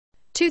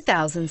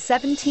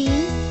2017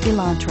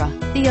 Elantra.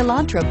 The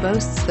Elantra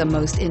boasts the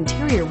most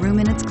interior room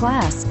in its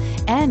class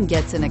and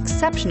gets an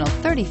exceptional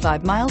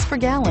 35 miles per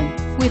gallon.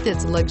 With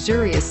its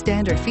luxurious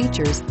standard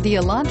features, the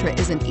Elantra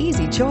is an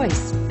easy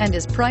choice and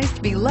is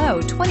priced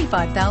below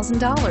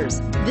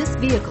 $25,000. This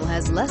vehicle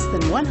has less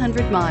than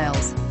 100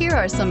 miles. Here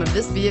are some of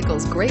this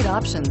vehicle's great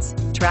options: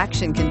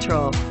 traction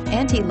control,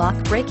 anti-lock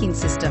braking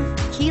system,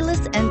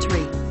 keyless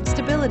entry,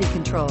 stability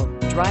control,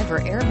 driver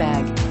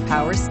airbag,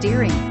 power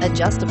steering,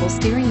 adjustable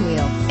steering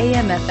wheel,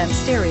 AM/FM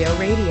stereo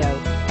radio,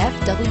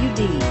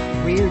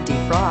 FWD, rear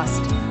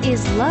defrost.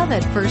 Is love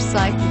at first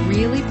sight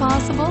really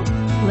possible?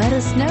 Let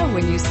us know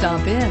when you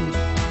stop in.